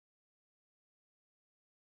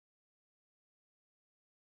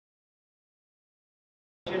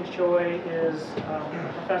Yejin Choi is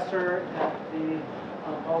a professor at the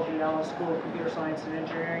Paul G. Allen School of Computer Science and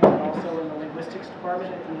Engineering, and also in the Linguistics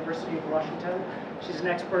Department at the University of Washington. She's an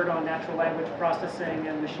expert on natural language processing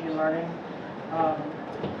and machine learning,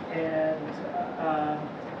 and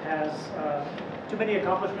has too many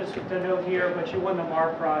accomplishments to note here, but she won the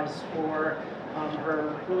MAR Prize for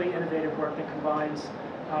her really innovative work that combines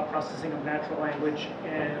processing of natural language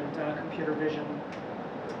and computer vision.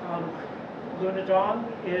 Luna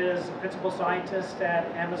Dong is a principal scientist at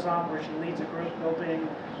Amazon, where she leads a group building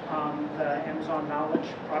the Amazon Knowledge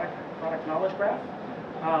product Knowledge Graph.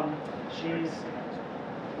 She's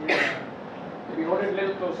Can you hold it a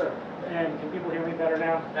little closer? And can people hear me better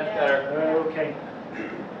now? That's better. Okay.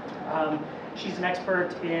 She's an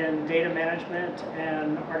expert in data management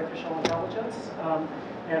and artificial intelligence,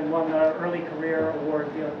 and won the Early Career Award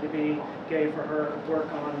VLDB gave for her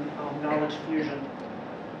work on knowledge fusion.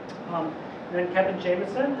 Then Kevin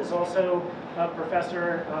Jamieson is also a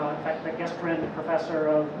professor, in fact, a guest-friend professor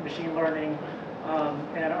of machine learning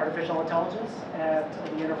and artificial intelligence at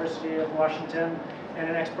the University of Washington, and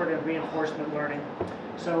an expert in reinforcement learning.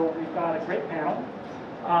 So we've got a great panel.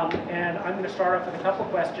 And I'm going to start off with a couple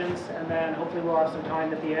questions, and then hopefully we'll have some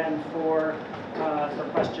time at the end for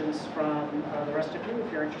questions from the rest of you.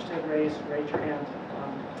 If you're interested, raise your hand.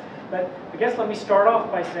 But I guess let me start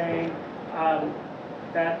off by saying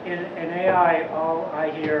that in AI, all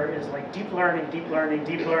I hear is like deep learning, deep learning,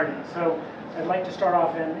 deep learning. So I'd like to start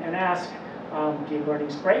off and ask, deep learning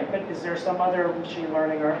is great, but is there some other machine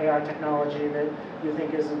learning or AI technology that you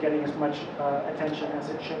think isn't getting as much attention as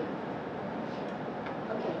it should?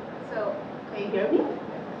 Okay, so can you hear me?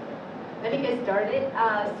 Let me get started.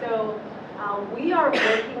 We are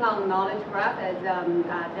working on knowledge graph, as Dan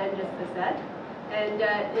just said. And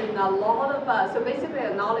in a lot of, so basically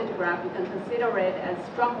a knowledge graph, you can consider it as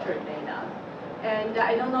structured data. And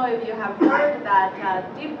I don't know if you have heard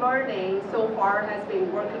that deep learning so far has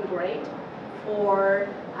been working great for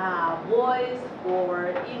voice, for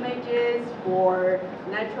images, for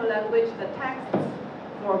natural language, the texts,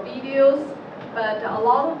 for videos. But a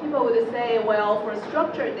lot of people would say, well, for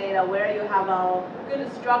structured data, where you have a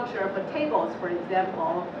good structure for tables, for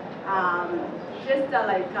example, just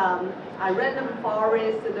like a random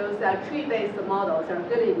forest, those tree-based models are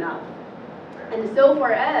good enough. And so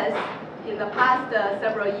for us, in the past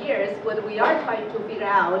several years, what we are trying to figure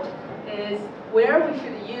out is where we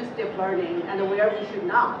should use deep learning and where we should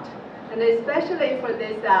not. And especially for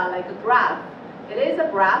this like a graph. It is a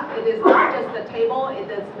graph, it is not just a table, it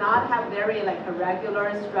does not have very like a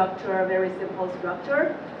regular structure, very simple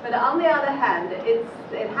structure. But on the other hand, it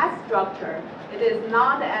has structure. It is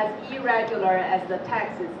not as irregular as the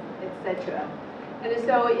text, etc. And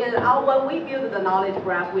so when we build the knowledge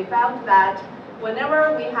graph, we found that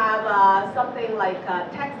whenever we have something like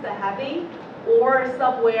text heavy, or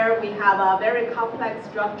somewhere we have a very complex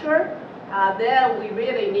structure, then we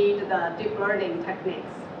really need the deep learning techniques.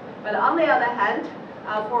 But on the other hand,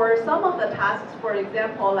 for some of the tasks, for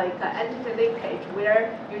example, like entity linkage,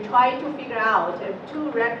 where you try to figure out if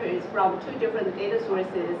two records from two different data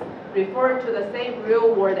sources refer to the same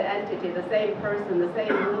real-world entity, the same person, the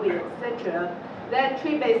same movie, etc., then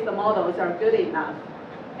tree-based models are good enough.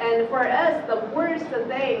 And for us, the worst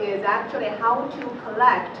thing is actually how to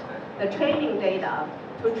collect the training data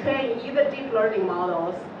to train either deep learning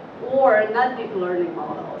models or non-deep learning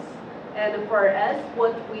models. And for us,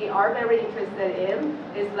 what we are very interested in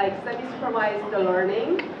is like semi-supervised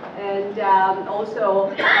learning, and also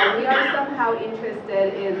we are somehow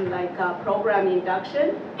interested in like program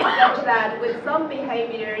induction, such that with some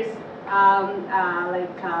behaviors,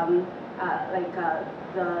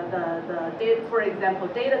 the data, for example,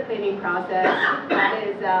 data cleaning process that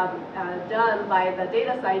is done by the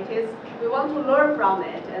data scientists, we want to learn from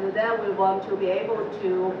it, and then we want to be able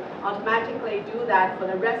to automatically do that for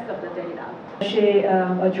the rest of the data. She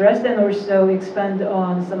addressed and also expand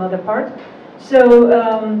on some other part. So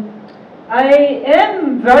I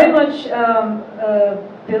am very much a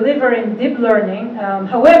believer in deep learning.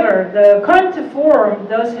 However, the current form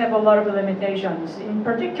does have a lot of limitations. In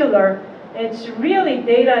particular, it's really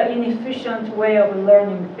data inefficient way of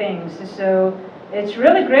learning things. So it's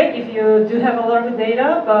really great if you do have a lot of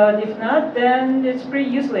data, but if not, then it's pretty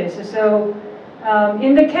useless. So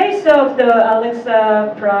in the case of the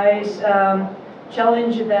Alexa Prize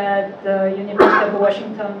challenge that the University of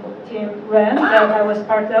Washington team ran, that I was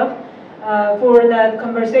part of, for that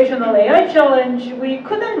conversational AI challenge, we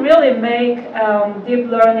couldn't really make deep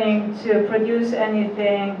learning to produce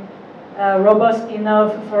anything robust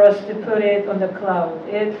enough for us to put it on the cloud.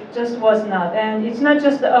 It just was not. And it's not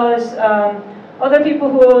just us other people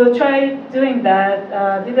who tried doing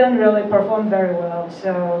that didn't really perform very well.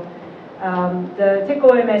 So the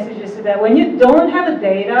takeaway message is that when you don't have a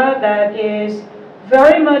data that is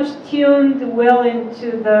very much tuned well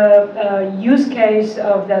into the use case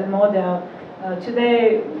of that model,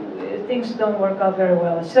 today things don't work out very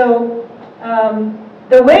well. So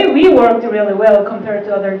the way we worked really well compared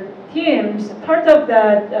to other teams, part of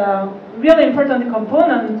that really important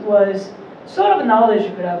component was sort of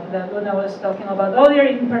knowledge graph that when I was talking about earlier.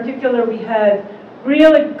 In particular, we had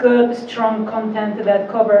really good, strong content that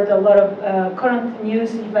covered a lot of current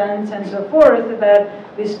news events and so forth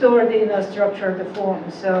that we stored in a structured form.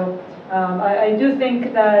 So I do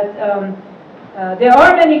think that there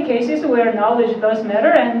are many cases where knowledge does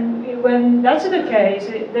matter, and when that's the case,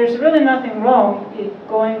 there's really nothing wrong in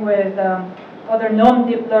going with other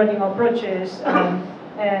non-deep learning approaches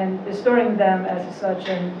and storing them as such,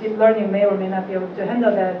 and deep learning may or may not be able to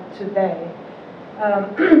handle that today.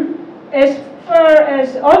 As far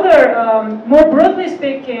as other, more broadly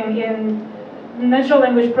speaking, in natural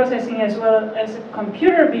language processing as well as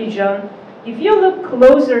computer vision, if you look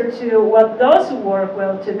closer to what does work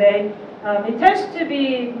well today, it tends to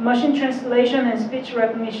be machine translation and speech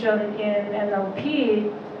recognition in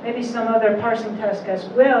NLP, maybe some other parsing task as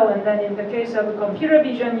well. And then in the case of computer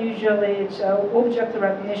vision, usually it's object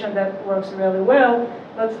recognition that works really well.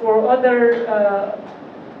 But for other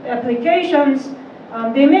applications,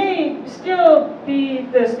 they may still be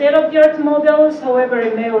the state-of-the-art models. However,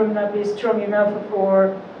 it may or may not be strong enough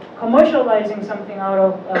for commercializing something out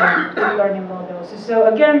of deep learning models.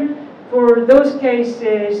 So again, for those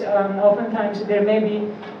cases, oftentimes there may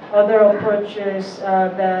be other approaches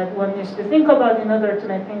that one needs to think about in order to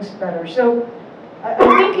make things better. So I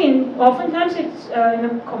think oftentimes it's in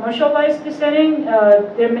a commercialized setting,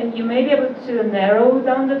 you may be able to narrow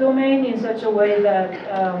down the domain in such a way that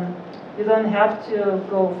you don't have to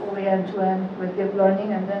go fully end-to-end with deep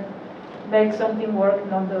learning and then make something work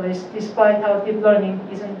nonetheless, despite how deep learning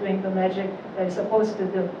isn't doing the magic that it's supposed to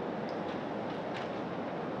do.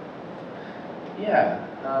 Yeah,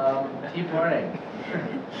 deep learning.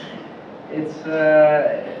 It's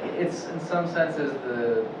in some senses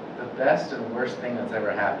the best and worst thing that's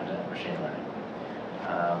ever happened in machine learning.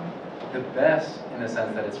 The best in the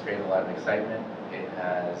sense that it's created a lot of excitement. It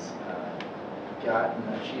has gotten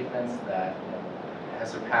achievements that has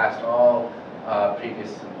surpassed all previous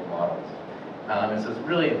simple models. And so it's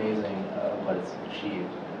really amazing what it's achieved.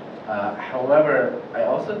 However, I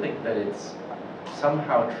also think that it's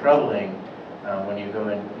somehow troubling when you go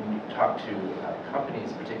in and you talk to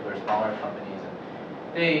companies, particularly smaller companies,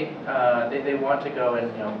 and they want to go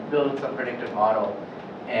and build some predictive model.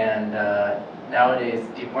 And nowadays,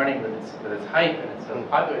 deep learning with its hype and it's so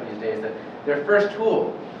popular these days that their first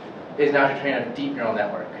tool is now to train a deep neural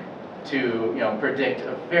network to predict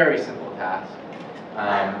a very simple task.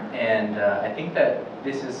 And I think that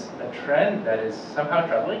this is a trend that is somehow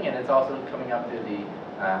troubling, and it's also coming up through the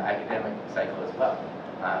academic cycle as well.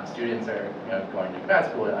 Students are going to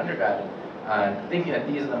grad school and undergrad and thinking that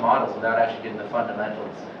these are the models without actually getting the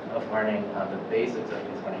fundamentals of learning the basics of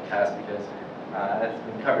these learning tasks, because that's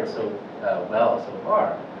been covered so well so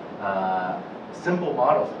far. Simple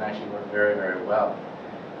models can actually work very, very well.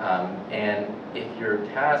 And if your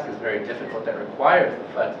task is very difficult that requires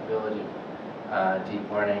the flexibility of deep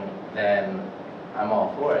learning, then I'm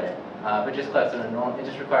all for it. But it just requires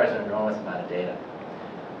an enormous amount of data.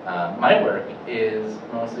 My work is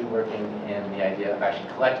mostly working in the idea of actually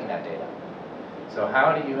collecting that data. So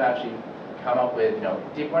how do you actually come up with,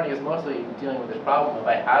 deep learning is mostly dealing with this problem of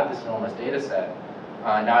I have this enormous data set,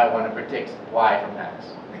 now I want to predict Y from X.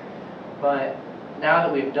 But now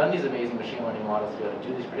that we've done these amazing machine learning models to be able to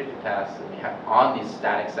do these predictive tasks and we have on these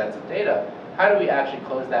static sets of data, how do we actually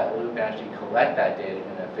close that loop and actually collect that data in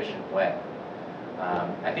an efficient way?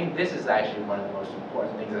 I think this is actually one of the most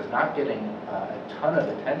important things that's not getting a ton of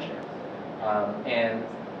attention. And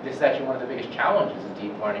this is actually one of the biggest challenges in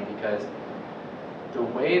deep learning, because the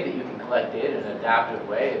way that you can collect data in an adaptive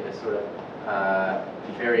way, this sort of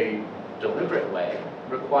very deliberate way,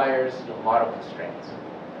 requires model constraints.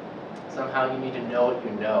 Somehow you need to know what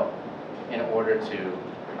you know in order to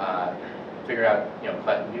figure out,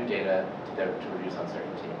 collect new data to reduce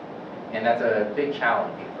uncertainty. And that's a big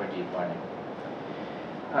challenge for deep learning.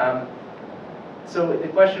 So the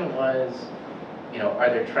question was, are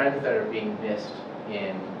there trends that are being missed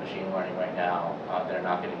in machine learning right now that are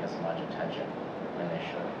not getting as much attention when they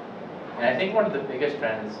should? And I think one of the biggest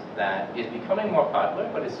trends that is becoming more popular,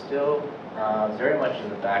 but is still very much in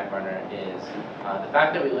the back burner, is the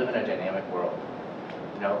fact that we live in a dynamic world.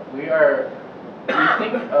 We are we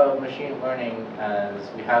think of machine learning as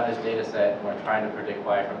we have this data set and we're trying to predict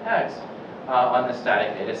Y from X on the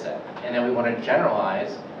static data set. And then we want to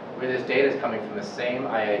generalize where this data is coming from the same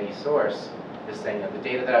IID source, is saying that the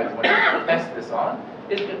data that I want to test this on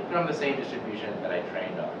is from the same distribution that I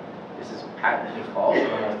trained on. This is patently false in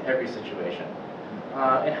almost every situation.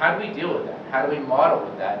 And how do we deal with that? How do we model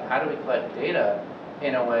with that? How do we collect data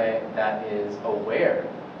in a way that is aware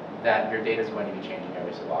that your data is going to be changing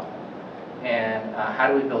every so often? And how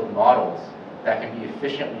do we build models that can be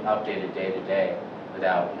efficiently updated day to day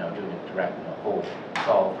without doing a direct whole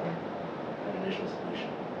solve from an initial solution?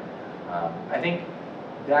 I think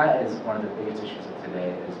that is one of the biggest issues of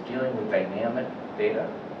today, is dealing with dynamic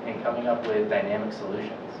data and coming up with dynamic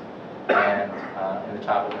solutions. And in the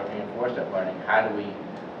topic of reinforced learning, how do we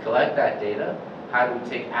collect that data? How do we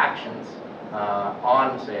take actions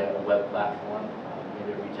on, say, a web platform,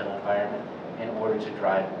 maybe a retail environment, in order to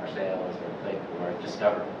drive more sales or click or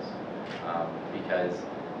discoveries? Because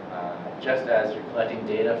just as you're collecting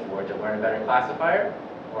data to learn a better classifier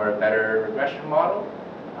or a better regression model,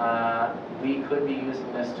 we could be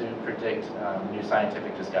using this to predict new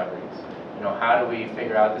scientific discoveries. How do we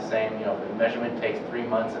figure out the same, if a measurement takes 3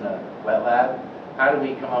 months in a wet lab, how do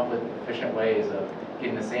we come up with efficient ways of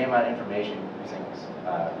getting the same amount of information using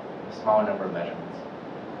a smaller number of measurements?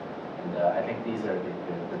 And I think these are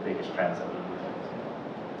the biggest trends that we use.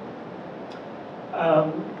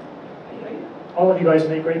 All of you guys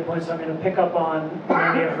make great points. I'm going to pick up on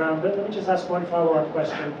many of them, but let me just ask one follow-up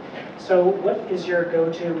question. So what is your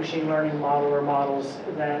go-to machine learning model or models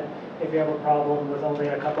that if you have a problem with only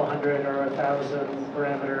a couple hundred or 1,000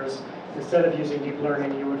 parameters, instead of using deep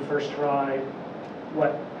learning, you would first try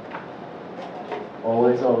what?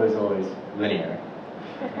 Always, always, always linear.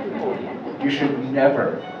 You should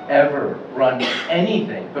never, ever run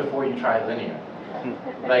anything before you try linear.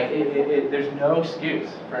 Like, there's no excuse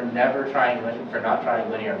for not trying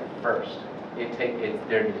linear first.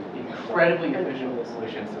 They're incredibly efficient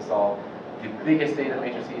solutions to solve the biggest data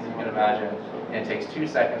matrices you can imagine, and it takes 2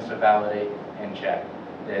 seconds to validate and check.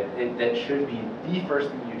 That should be the first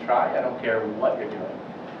thing you try. I don't care what you're doing.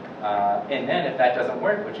 And then if that doesn't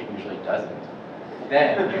work, which it usually doesn't,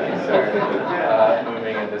 then you can start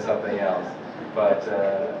moving into something else. But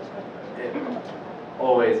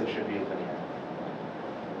always it should be linear.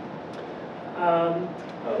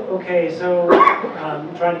 Okay, so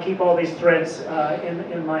I'm trying to keep all these threads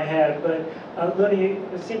in my head, but Looney,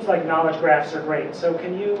 it seems like knowledge graphs are great. So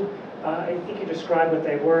can you, I think you described what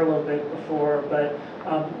they were a little bit before, but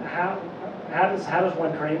how does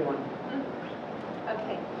one create one?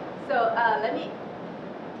 Okay, so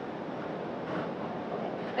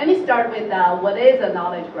let me start with what is a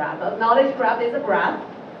knowledge graph. A knowledge graph is a graph.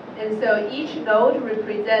 And so each node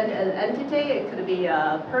represents an entity. It could be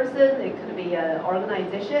a person, it could be an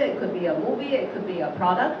organization, it could be a movie, it could be a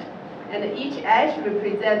product. And each edge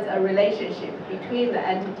represents a relationship between the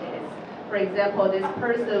entities. For example, this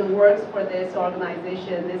person works for this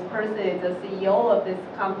organization, this person is the CEO of this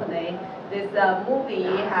company, this movie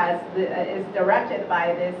is directed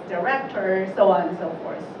by this director, so on and so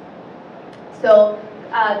forth. So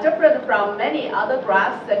different from many other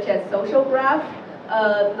graphs, such as social graph,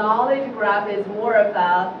 knowledge graph is more of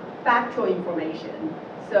a factual information.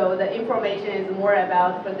 So the information is more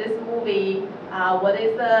about, for this movie, what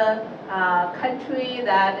is the country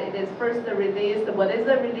that it is first released, what is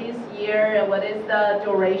the release year, and what is the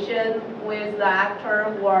duration, who is the actor,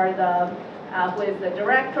 who is the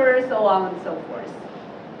director, so on and so forth.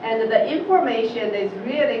 And the information is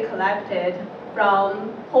really collected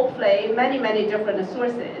from, hopefully, many, many different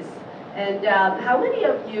sources. And how many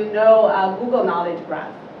of you know Google Knowledge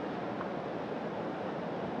Graph?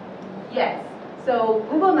 Yes. So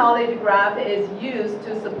Google Knowledge Graph is used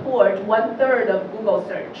to support 1/3 of Google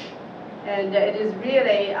search. And it is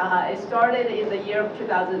really, it started in the year of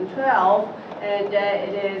 2012, and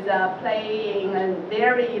it is playing a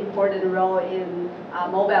very important role in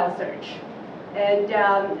mobile search. And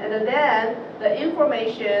then the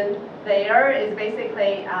information there is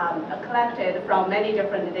basically collected from many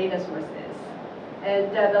different data sources.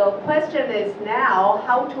 And the question is now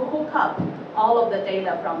how to hook up all of the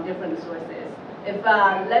data from different sources. If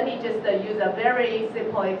let me just use a very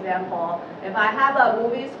simple example. If I have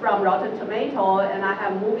movies from Rotten Tomato and I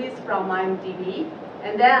have movies from IMDb,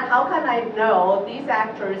 and then how can I know these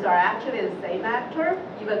actors are actually the same actor,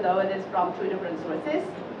 even though it is from 2 different sources?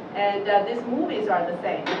 And these movies are the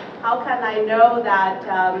same. How can I know that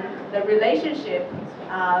the relationship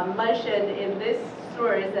mentioned in this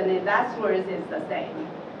source and in that source is the same?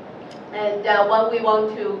 And when we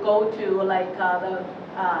want to go to like the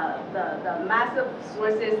the massive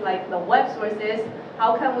sources like the web sources,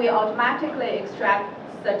 how can we automatically extract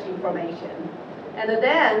such information? And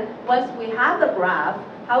then once we have the graph,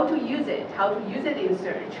 how to use it in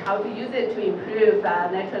search, how to use it to improve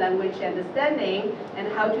natural language understanding, and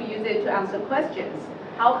how to use it to answer questions.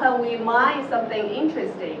 How can we mine something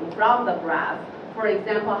interesting from the graph? For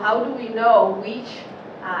example, how do we know which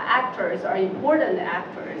actors are important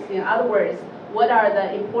actors? In other words, what are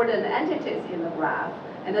the important entities in the graph?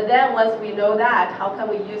 And then once we know that, how can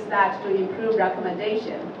we use that to improve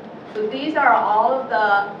recommendation? So these are all of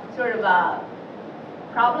the sort of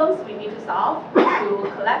problems we need to solve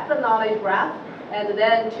to collect the knowledge graph and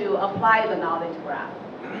then to apply the knowledge graph.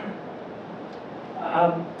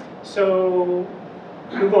 So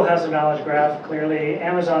Google has a knowledge graph, clearly.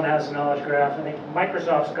 Amazon has a knowledge graph. I think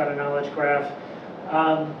Microsoft's got a knowledge graph.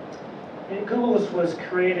 Google's was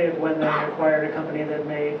created when they acquired a company that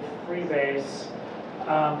made Freebase.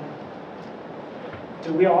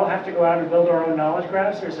 Do we all have to go out and build our own knowledge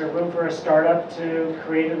graphs, or is there room for a startup to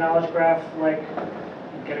create a knowledge graph, like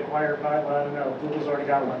get acquired by, well, I don't know, Google's already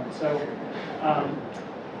got one. So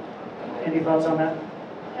any thoughts on that?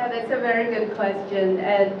 Yeah, that's a very good question.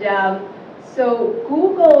 And so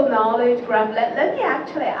Google Knowledge Graph, let me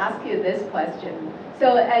actually ask you this question.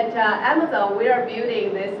 So at Amazon, we are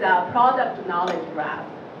building this product knowledge graph.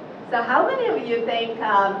 So how many of you think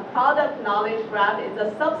product knowledge graph is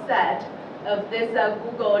a subset of this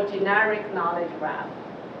Google generic knowledge graph?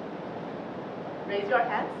 Raise your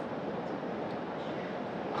hands.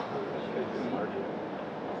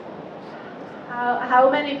 How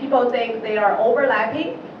many people think they are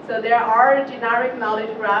overlapping? So there are generic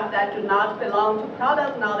knowledge graph that do not belong to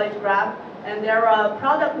product knowledge graph, and there are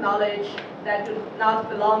product knowledge that do not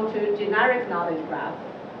belong to generic knowledge graph.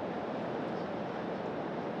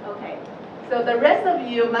 Okay, so the rest of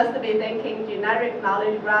you must be thinking generic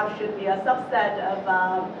knowledge graph should be a subset of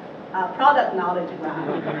product knowledge graph.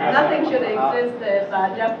 Nothing should exist if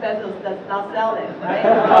Jeff Bezos does not sell it, right?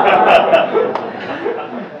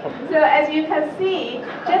 So as you can see,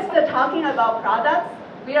 just talking about products,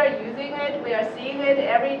 we are using it, we are seeing it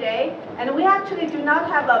every day, and we actually do not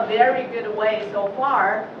have a very good way so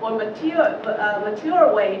far, or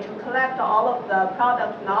mature way to collect all of the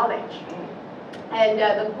product knowledge. And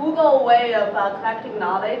the Google way of collecting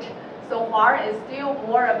knowledge so far is still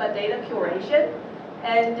more of a data curation.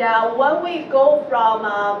 And when we go from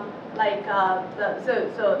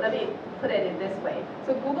so let me put it in this way.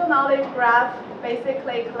 So Google Knowledge Graph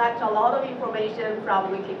basically collects a lot of information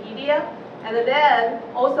from Wikipedia, and then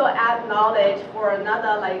also add knowledge for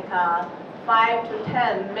another 5 to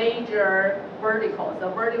 10 major verticals. The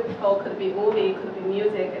vertical could be movie, could be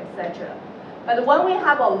music, etc. But when we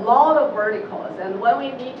have a lot of verticals, and when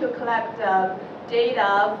we need to collect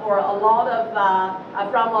data for a lot of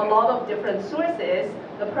from a lot of different sources,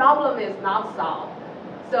 the problem is not solved.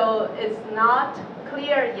 So it's not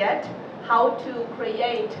clear yet how to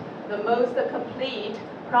create the most complete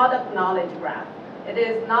product knowledge graph. It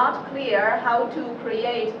is not clear how to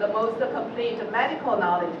create the most complete medical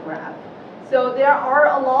knowledge graph. So there are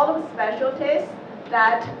a lot of specialties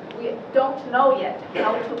that we don't know yet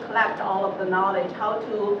how to collect all of the knowledge, how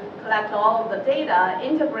to collect all of the data,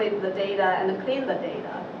 integrate the data, and clean the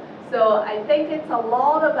data. So I think it's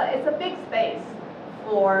it's a big space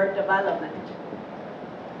for development.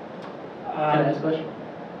 Can I ask a question?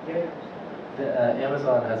 Yeah.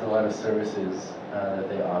 Amazon has a lot of services that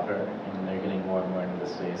they offer, and they're getting more and more into the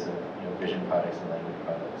space of vision products and language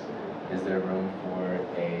products. Is there room for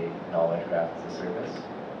a knowledge graph as a service?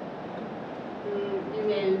 You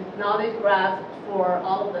mean knowledge graph for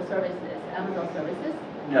all of the services, Amazon services?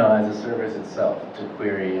 No, as a service itself, to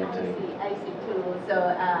query and to... I see too. So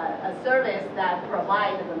a service that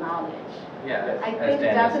provides the knowledge. Yeah, I think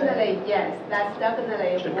definitely, yes, that's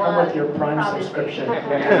definitely Should one come with your Prime promising. subscription.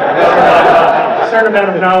 A certain amount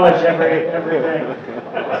of knowledge every day.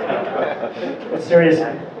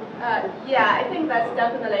 Seriously. Yeah, I think that's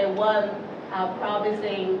definitely one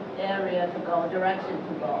promising area to go, direction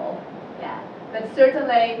to go. Yeah, but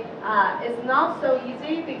certainly it's not so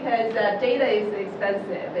easy because data is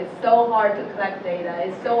expensive. It's so hard to collect data.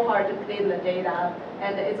 It's so hard to clean the data,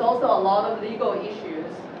 and it's also a lot of legal issues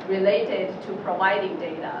related to providing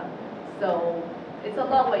data. So it's a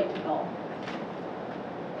long way to go.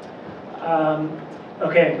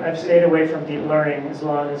 Okay, I've stayed away from deep learning as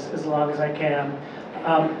long as I can.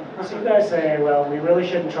 So you guys say, well, we really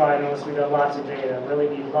shouldn't try it unless we got lots of data. Really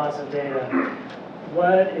need lots of data.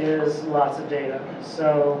 What is lots of data?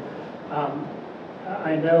 So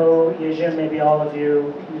I know Yejin, maybe all of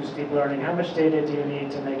you use deep learning. How much data do you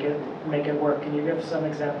need to make it work? Can you give some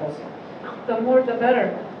examples? the more the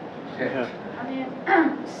better. Yeah. I mean,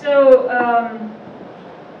 so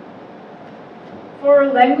for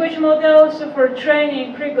language models, for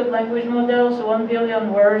training pretty good language models, 1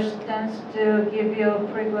 billion words tends to give you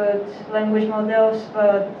pretty good language models,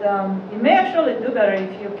 but you may actually do better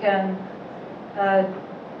if you can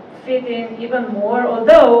fit in even more,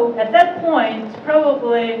 although at that point,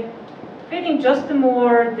 probably feeding just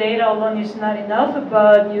more data alone is not enough,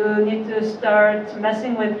 but you need to start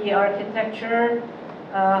messing with the architecture,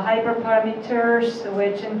 hyperparameters,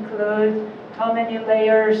 which include how many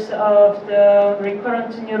layers of the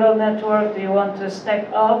recurrent neural network do you want to stack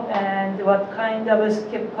up, and what kind of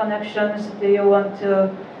skip connections do you want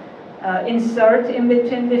to insert in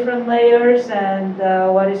between different layers, and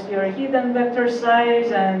what is your hidden vector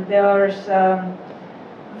size, and there's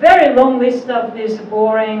very long list of these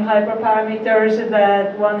boring hyperparameters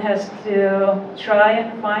that one has to try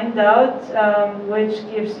and find out, which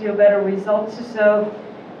gives you better results. So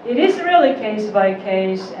it is really case by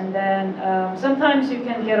case, and then sometimes you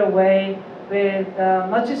can get away with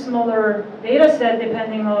much smaller data set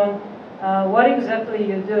depending on what exactly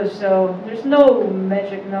you do. So there's no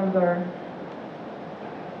magic number.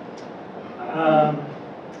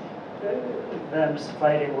 Them just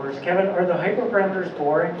fighting words. Kevin, are the hyperparameters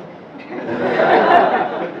boring?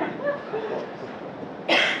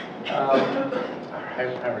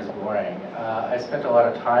 Hyperparameter is boring. I spent a lot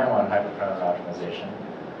of time on hyperparameter optimization.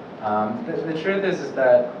 The truth is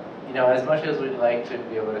that, you know, as much as we'd like to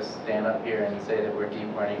be able to stand up here and say that we're deep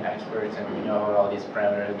learning experts and we know how all these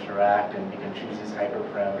parameters interact and we can choose these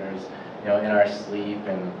hyperparameters, you know, in our sleep,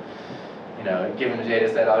 and, you know, given the data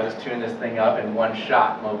set, I'll just tune this thing up in one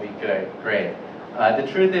shot and we'll be good, great. The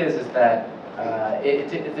truth is that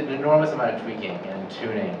it's an enormous amount of tweaking and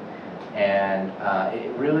tuning, and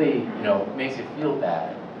it really, you know, makes you feel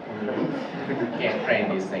bad when you can't train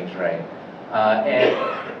these things right.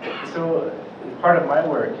 And so part of my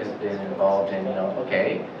work has been involved in, you know,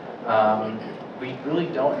 okay, we really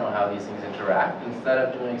don't know how these things interact. Instead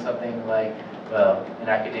of doing something like, well, in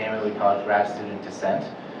academia we call it grad student descent,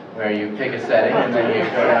 where you pick a setting and then you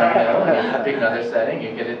go downhill, and you pick another setting,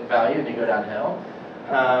 you get a value and you go downhill.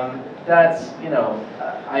 That's, you know,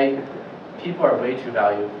 people are way too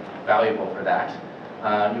valuable for that.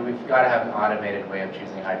 We've got to have an automated way of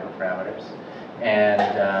choosing hyperparameters. And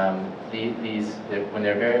when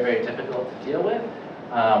they're very, very difficult to deal with,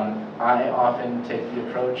 I often take the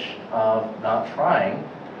approach of not trying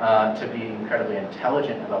to be incredibly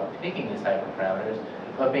intelligent about picking these hyperparameters,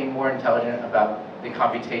 but being more intelligent about the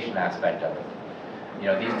computation aspect of it. You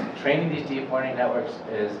know, training these deep learning networks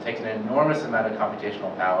takes an enormous amount of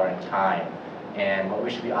computational power and time. And what we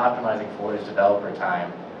should be optimizing for is developer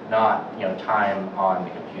time, not, you know, time on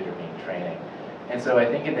the computer being training. And so I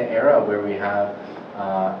think in the era where we have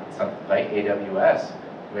something like AWS,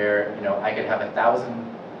 where, you know, I could have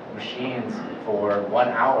 1,000 machines for 1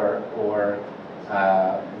 hour, or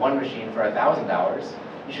one machine for 1,000 hours,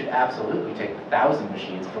 you should absolutely take 1,000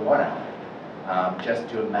 machines for 1 hour. Just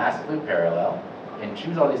do it massively parallel and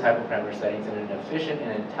choose all these hyperparameter settings in an efficient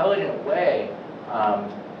and intelligent way,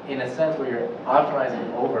 in a sense where you're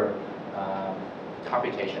optimizing over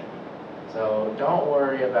computation. So don't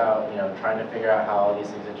worry about, you know, trying to figure out how all these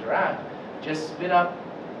things interact. Just spin up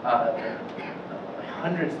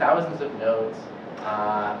hundreds, thousands of nodes,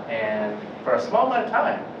 and for a small amount of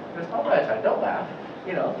time. For a small amount of time, don't laugh.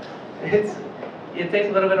 You know, it takes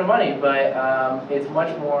a little bit of money, but it's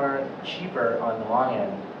much more cheaper on the long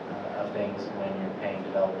end of things when you're paying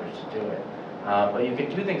developers to do it. But you can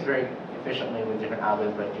do things very efficiently with different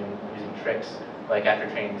algorithms, like using tricks. Like after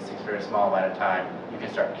training these things for a small amount of time, you can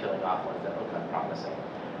start killing off ones that look unpromising.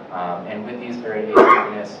 And with these very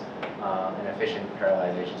asynchronous and efficient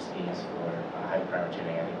parallelization schemes for hyperparameter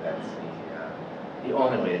tuning, I think that's the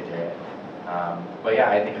only way to do it. But yeah,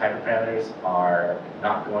 I think hyperparameters are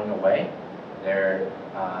not going away.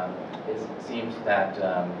 It seems that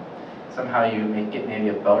somehow you get maybe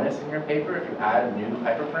a bonus in your paper if you add a new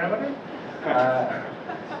hyperparameter.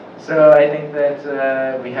 So I think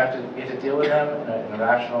that we have to deal with them in a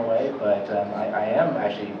rational way. But I am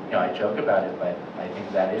actually, you know, I joke about it, but I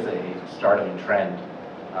think that is a startling trend,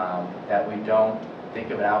 that we don't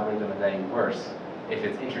think of an algorithm as any worse if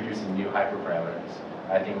it's introducing new hyperparameters.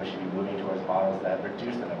 I think we should be moving towards models that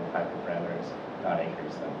reduce the number of hyperparameters, not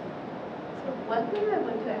increase them. So one thing I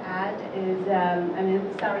want to add is, I mean,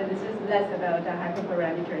 sorry, this is less about the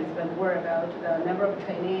hyperparameters, but more about the number of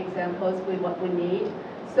training examples with what we need.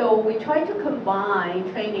 So we try to combine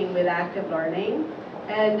training with active learning,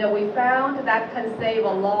 and we found that can save a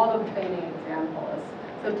lot of training examples.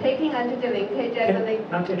 So taking entity linkage as an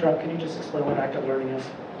Not to interrupt, can you just explain what active learning is?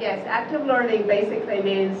 Yes, active learning basically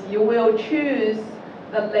means you will choose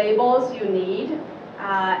the labels you need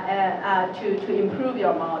to improve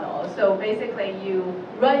your model. So basically you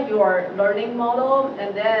run your learning model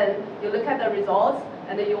and then you look at the results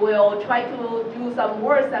and then you will try to do some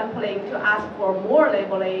more sampling to ask for more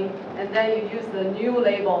labeling, and then you use the new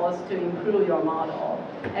labels to improve your model.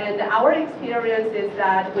 And our experience is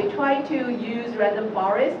that we try to use random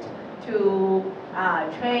forest to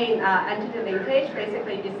train entity linkage,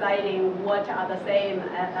 basically deciding what are the same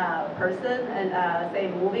person and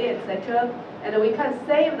same movie, etc. And we can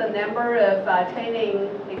save the number of training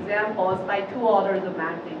examples by 2 orders of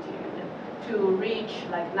magnitude to reach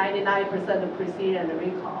like 99% of precision and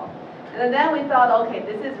recall. And then we thought, okay,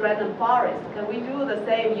 this is random forest. Can we do the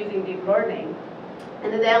same using deep learning?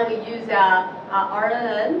 And then we use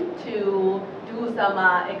RNN to do some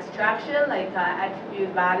extraction, like attribute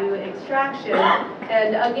value extraction.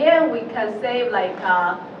 And again, we can save like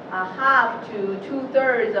half to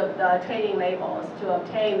 2/3 of the training labels to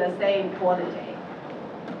obtain the same quality.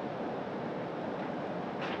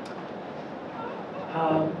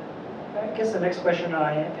 I guess the next question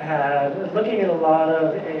I had, looking at a lot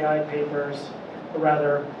of AI papers, or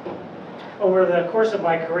rather, over the course of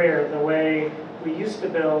my career, the way we used to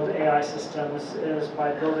build AI systems is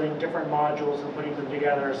by building different modules and putting them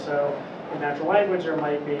together. So in natural language, there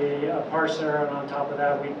might be a parser, and on top of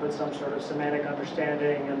that, we put some sort of semantic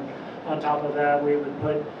understanding, and on top of that, we would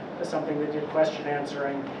put something that did question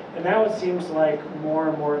answering. And now it seems like more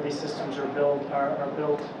and more of these systems are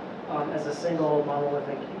built as a single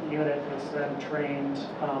monolithic unit that's then trained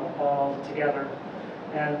all together.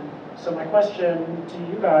 And so my question to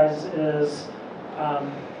you guys is,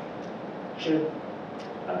 should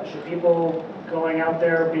people going out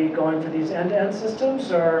there be going for these end-to-end systems,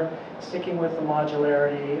 or sticking with the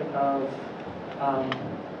modularity of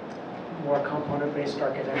more component-based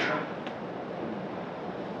architecture?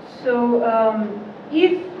 So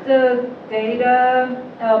if the data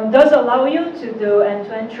does allow you to do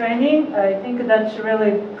end-to-end training, I think that's a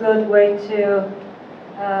really good way to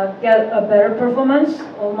get a better performance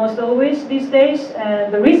almost always these days.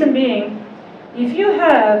 And the reason being, if you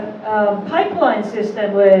have a pipeline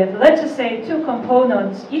system with, let's just say, 2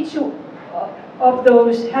 components, each of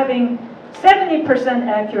those having 70%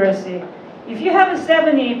 accuracy, if you have a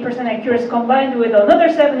 70% accuracy combined with another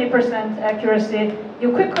 70% accuracy,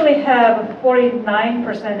 you quickly have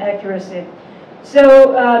 49% accuracy.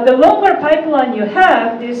 So the longer pipeline you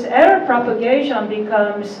have, this error propagation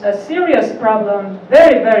becomes a serious problem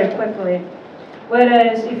very, very quickly.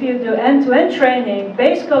 Whereas if you do end-to-end training,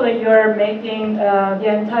 basically you're making the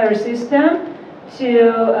entire system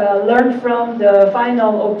to learn from the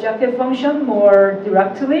final objective function more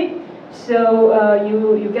directly. So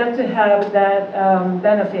you get to have that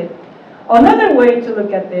benefit. Another way to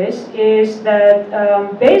look at this is that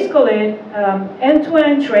basically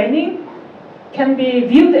end-to-end training can be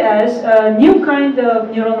viewed as a new kind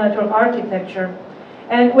of neural network architecture.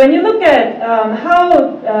 And when you look at how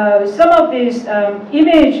some of these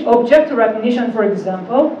image object recognition, for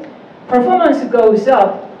example, performance goes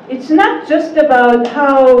up, it's not just about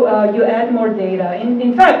how you add more data.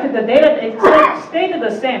 In fact, the data stayed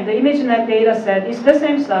the same. The ImageNet data set is the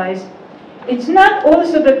same size. It's not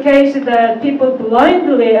also the case that people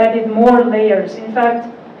blindly added more layers. In fact,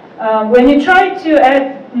 when you try to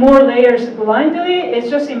add more layers blindly, it's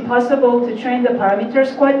just impossible to train the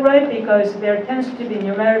parameters quite right, because there tends to be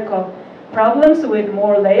numerical problems with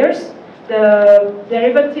more layers. The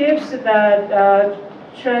derivatives that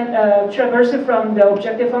traverse from the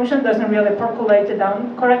objective function doesn't really percolate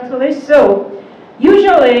down correctly. So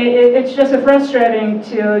usually it's just frustrating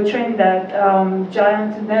to train that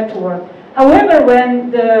giant network. However,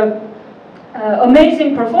 when the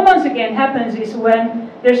amazing performance again happens is when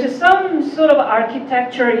there's some sort of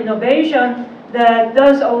architecture innovation that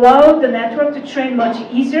does allow the network to train much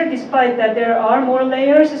easier, despite that there are more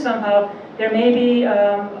layers. Somehow there may be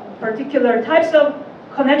particular types of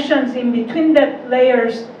connections in between that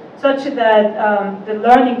layers, such that the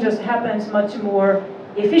learning just happens much more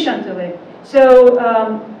efficiently. So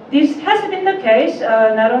this has been the case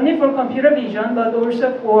not only for computer vision, but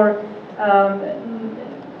also for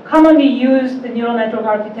commonly used neural network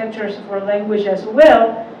architectures for language as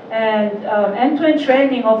well. And end-to-end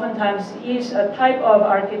training oftentimes is a type of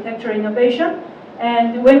architecture innovation.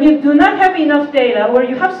 And when you do not have enough data, or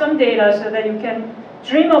you have some data so that you can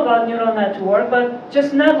dream about neural network, but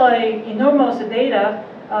just not like enormous data,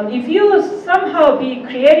 if you somehow be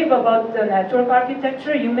creative about the network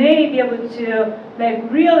architecture, you may be able to make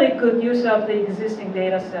really good use of the existing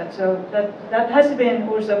data set. So that has been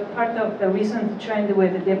also part of the recent trend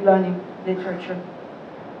with the deep learning literature.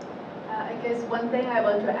 guess one thing I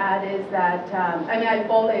want to add is that, I mean, I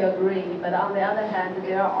fully agree, but on the other hand,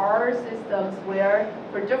 there are systems where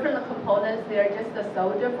for different components, they're just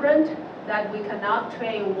so different that we cannot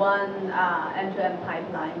train one end-to-end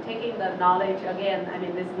pipeline. Taking the knowledge, again, I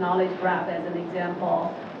mean, this knowledge graph as an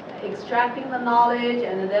example, extracting the knowledge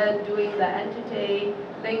and then doing the entity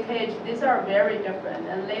linkage, these are very different.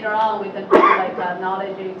 And later on, we can do like a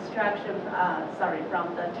knowledge extraction,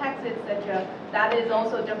 from the text, etc. That is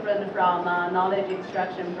also different from knowledge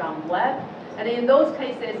extraction from web. And in those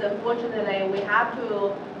cases, unfortunately, we have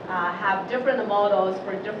to have different models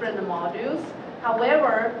for different modules.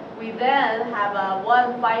 However, we then have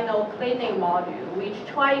one final cleaning module, which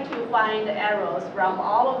try to find errors from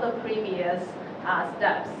all of the previous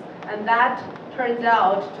steps. And that turns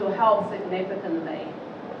out to help significantly.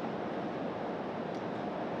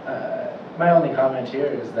 My only comment here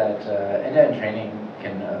is that end-to-end training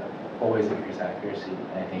can always increase accuracy.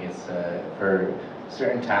 I think it's for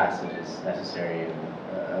certain tasks it is necessary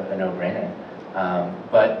and a no-brainer.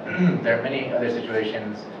 But there are many other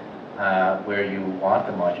situations where you want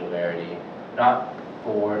the modularity, not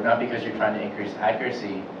because you're trying to increase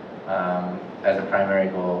accuracy as a primary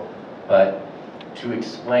goal, but to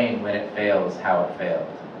explain when it fails, how it failed.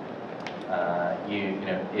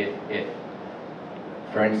 If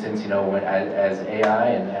for instance, when as AI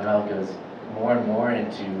and ML goes more and more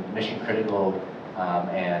into mission critical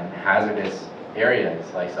and hazardous areas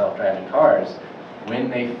like self-driving cars, when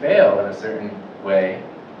they fail in a certain way,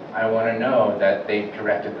 I want to know that they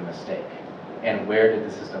corrected the mistake and where did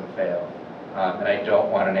the system fail. And I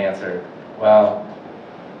don't want an answer, well,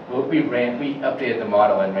 we updated the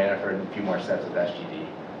model and ran it for a few more steps of SGD.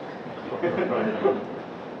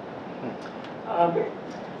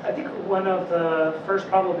 I think one of the first,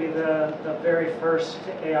 probably the very first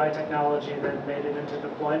AI technology that made it into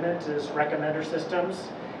deployment is recommender systems.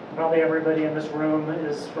 Probably everybody in this room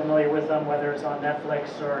is familiar with them, whether it's on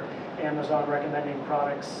Netflix or Amazon recommending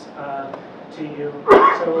products to you.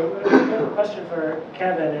 So the question for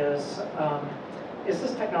Kevin is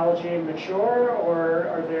this technology mature, or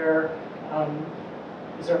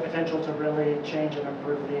is there potential to really change and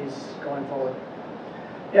improve these going forward?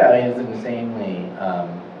 Yeah, I mean, it's an insanely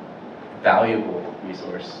valuable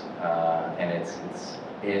resource, and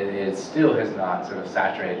it still has not sort of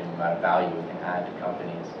saturated the amount of value it can add to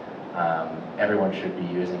companies. Everyone should be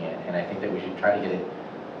using it, and I think that we should try to get it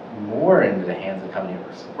more into the hands of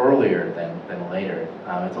companies earlier than later.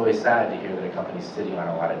 It's always sad to hear that a company's sitting on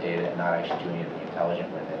a lot of data and not actually doing anything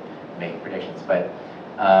intelligent with it, make predictions. But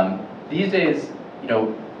these days,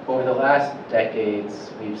 over the last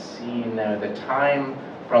decades, we've seen the time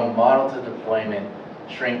from model to deployment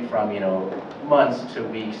shrink from months to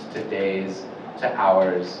weeks to days to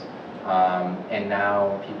hours, and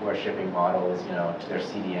now people are shipping models to their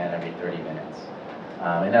CDN every 30 minutes,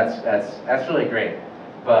 and that's really great.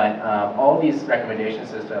 But all these recommendation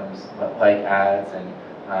systems like ads and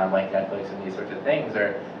like Netflix and these sorts of things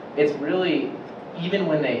it's really, even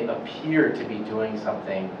when they appear to be doing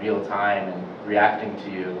something real time and reacting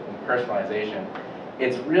to you in personalization,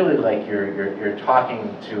 it's really like you're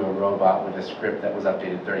talking to a robot with a script that was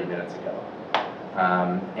updated 30 minutes ago.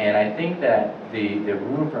 And I think that the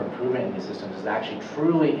room for improvement in these systems is actually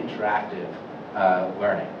truly interactive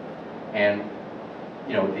learning. And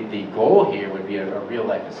the goal here would be a real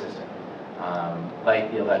life assistant,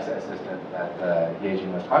 like the Alexa assistant that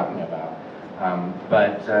Yejin was talking about.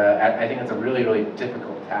 But I think it's a really, really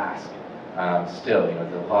difficult task still.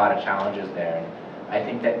 There's a lot of challenges there. And I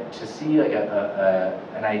think that to see like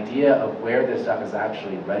an idea of where this stuff is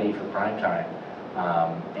actually ready for prime time,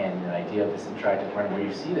 and an idea of this interactive learning where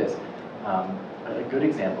you see this, a good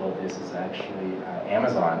example of this is actually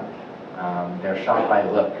Amazon, their Shop by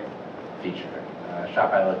Look feature,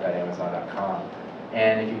 shopbylook.amazon.com.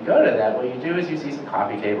 And if you go to that, what you do is you see some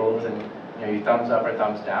coffee tables, and you thumbs up or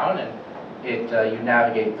thumbs down, and you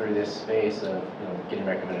navigate through this space of getting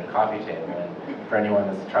recommended a coffee table. And for anyone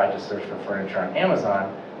that's tried to search for furniture on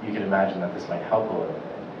Amazon, you can imagine that this might help a little bit.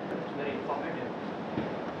 It's very informative.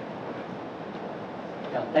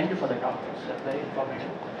 Yeah, thank you for the talk. It's very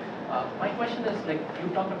informative. My question is, like, you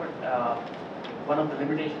talked about one of the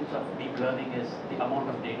limitations of deep learning is the amount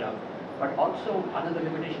of data, but also another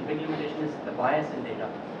limitation, big limitation, is the bias in data.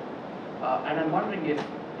 And I'm wondering if,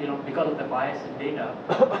 because of the bias in data,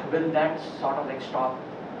 will that sort of like stop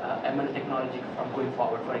ML technology from going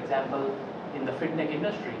forward? For example, in the fintech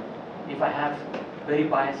industry, if I have very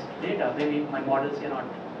biased data, maybe my models cannot,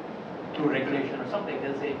 through regulation or something,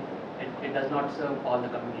 they'll say it does not serve all the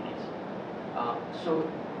communities. So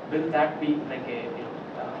will that be like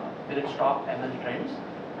will it stop ML trends?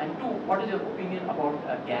 And two, what is your opinion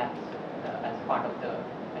about gaps? part of the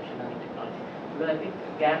machine learning technology. Because I think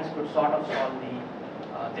GANs could sort of solve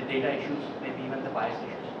the data issues, maybe even the bias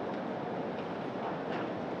issues.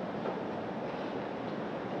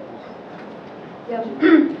 Yeah.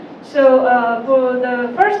 So for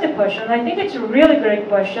the first question, I think it's a really great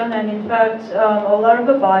question, and in fact, a lot of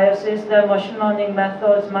the biases that machine learning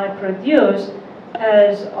methods might produce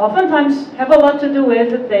has oftentimes have a lot to do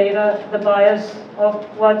with the data, the bias of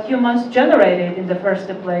what humans generated in the first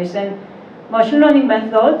place. And machine learning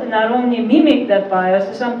method not only mimic that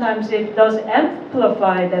bias, sometimes it does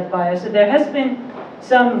amplify that bias. So there has been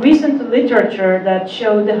some recent literature that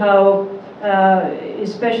showed how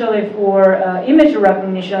especially for image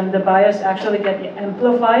recognition, the bias actually gets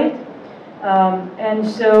amplified. And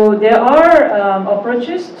so there are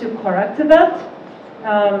approaches to correct that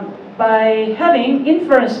by having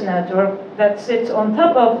inference network that sits on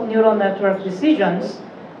top of neural network decisions,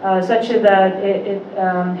 such that it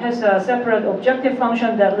has a separate objective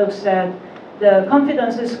function that looks at the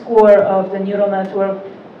confidence score of the neural network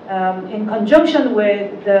in conjunction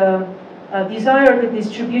with the desired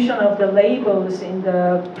distribution of the labels in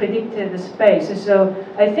the predicted space. So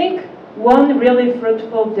I think one really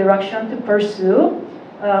fruitful direction to pursue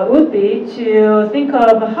would be to think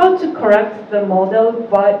of how to correct the model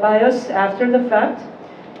bias after the fact,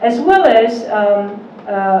 as well as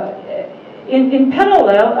in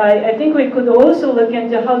parallel, I think we could also look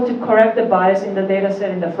into how to correct the bias in the data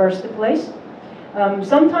set in the first place.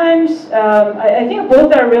 Sometimes, I think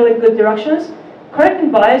both are really good directions.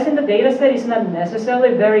 Correcting bias in the data set is not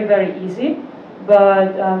necessarily very, very easy,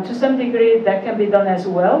 but to some degree that can be done as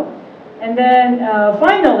well. And then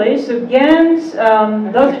finally, so GANs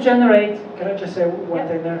does generate... Can I just say one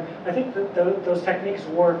thing there? I think that those techniques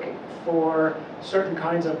work for certain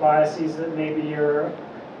kinds of biases that maybe you're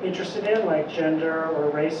interested in, like gender or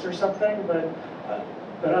race or something, but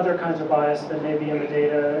other kinds of bias that may be in the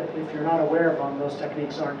data, if you're not aware of them, those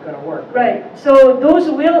techniques aren't going to work. Right. So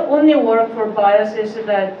those will only work for biases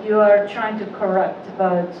that you are trying to correct,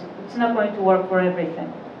 but it's not going to work for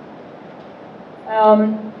everything.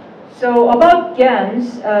 So about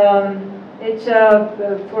GANs, it's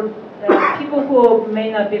for people who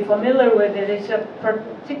may not be familiar with it, it's a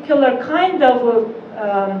particular kind of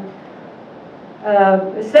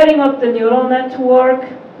setting up the neural network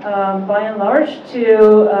by and large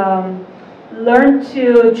to learn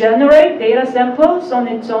to generate data samples on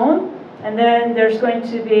its own, and then there's going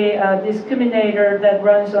to be a discriminator that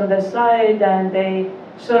runs on the side, and they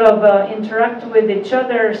sort of interact with each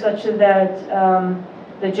other such that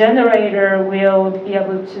the generator will be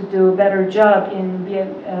able to do a better job in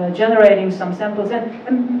generating some samples.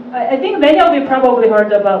 And I think many of you probably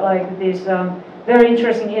heard about like these very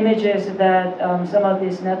interesting images that some of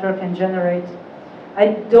these network can generate.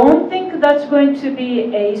 I don't think that's going to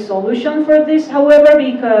be a solution for this, however,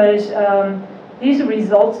 because these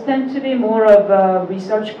results tend to be more of a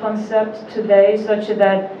research concept today, such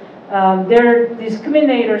that their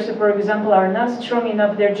discriminators, for example, are not strong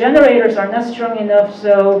enough, their generators are not strong enough,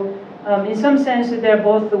 so in some sense they're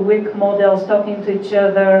both the weak models talking to each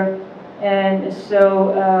other, and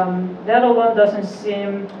so that alone doesn't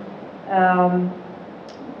seem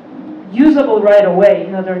usable right away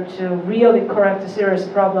in order to really correct serious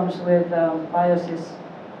problems with biases.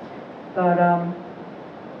 But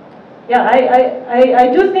yeah, I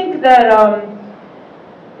do think that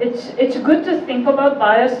it's good to think about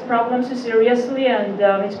bias problems seriously, and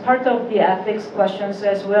it's part of the ethics questions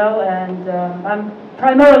as well. And I'm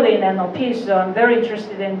primarily in NLP, so I'm very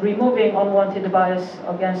interested in removing unwanted bias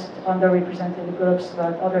against underrepresented groups,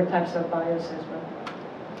 but other types of bias as well.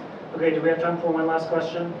 Okay, do we have time for one last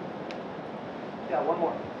question? Yeah, one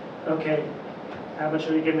more. Okay. How much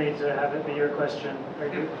will you give me to have it be your question? I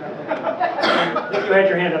think you had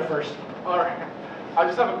your hand up first. All right. I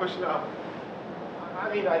just have a question. I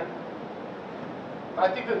mean, I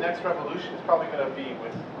think the next revolution is probably going to be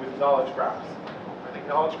with knowledge graphs. I think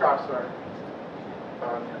knowledge graphs are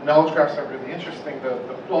really interesting. The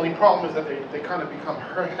only problem is that they kind of become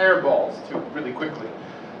hairballs too really quickly,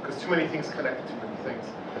 because too many things connect to too many things.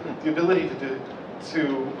 The ability to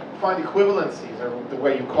find equivalencies, or the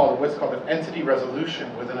way you call it, what's called an entity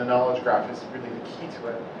resolution within a knowledge graph, is really the key to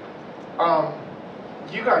it.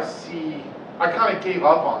 You guys see, I kind of gave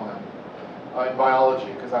up on them in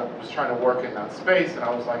biology because I was trying to work in that space, and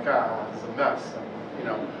I was like, this is a mess, and, you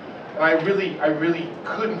know. And I really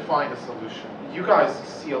couldn't find a solution. You guys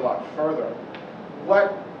see a lot further.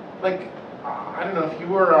 What, like, I don't know if you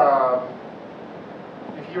were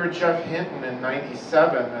Jeff Hinton in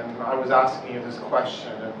 '97, and I was asking you this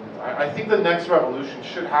question, and I think the next revolution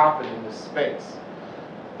should happen in this space.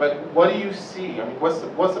 But what do you see? I mean, what's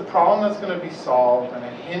the problem that's going to be solved, and a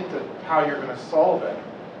hint at how you're going to solve it?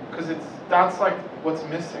 Because that's like what's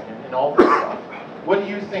missing in all this stuff. What do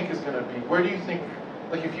you think is going to be? Where do you think,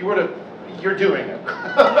 like, if you were to, you're doing it.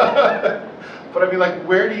 But I mean, like,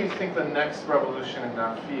 where do you think the next revolution in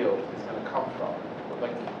that field is going to come from?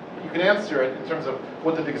 Like, you can answer it in terms of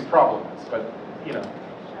what the biggest problem is, but you know.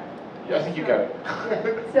 Yeah, I think you got it.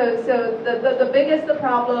 So the biggest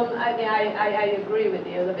problem, I mean, I agree with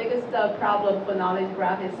you. The biggest problem for knowledge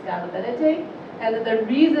graph is scalability, and the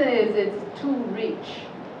reason is it's too rich.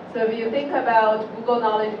 So if you think about Google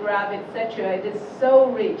Knowledge Graph, etc., it is so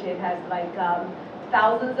rich. It has like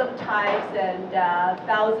thousands of types and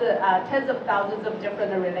tens of thousands of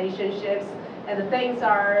different relationships, and the things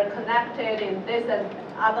are connected in this and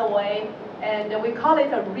other way, and we call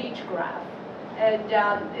it a rich graph. And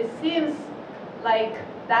it seems like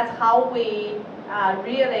that's how we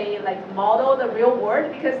really like model the real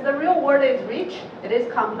world, because the real world is rich, it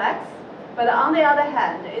is complex, but on the other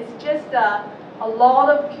hand, it's just a lot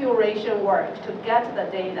of curation work to get the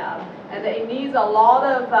data, and it needs a lot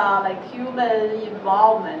of like human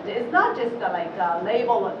involvement. It's not just like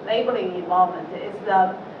labeling involvement, it's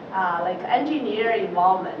the like engineer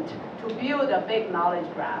involvement to build a big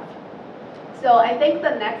knowledge graph. So I think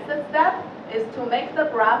the next step is to make the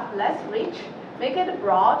graph less rich, make it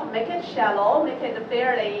broad, make it shallow, make it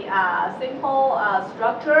fairly simple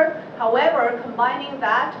structure. However, combining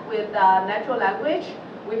that with natural language,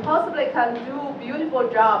 we possibly can do a beautiful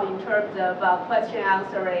job in terms of question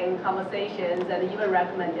answering, conversations, and even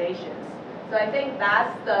recommendations. So I think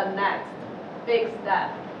that's the next big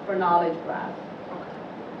step for knowledge graph.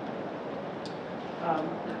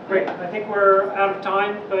 Great. I think we're out of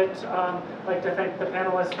time, but I'd like to thank the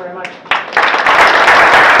panelists very much.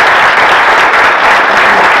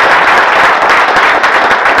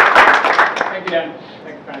 Thank you, Dan.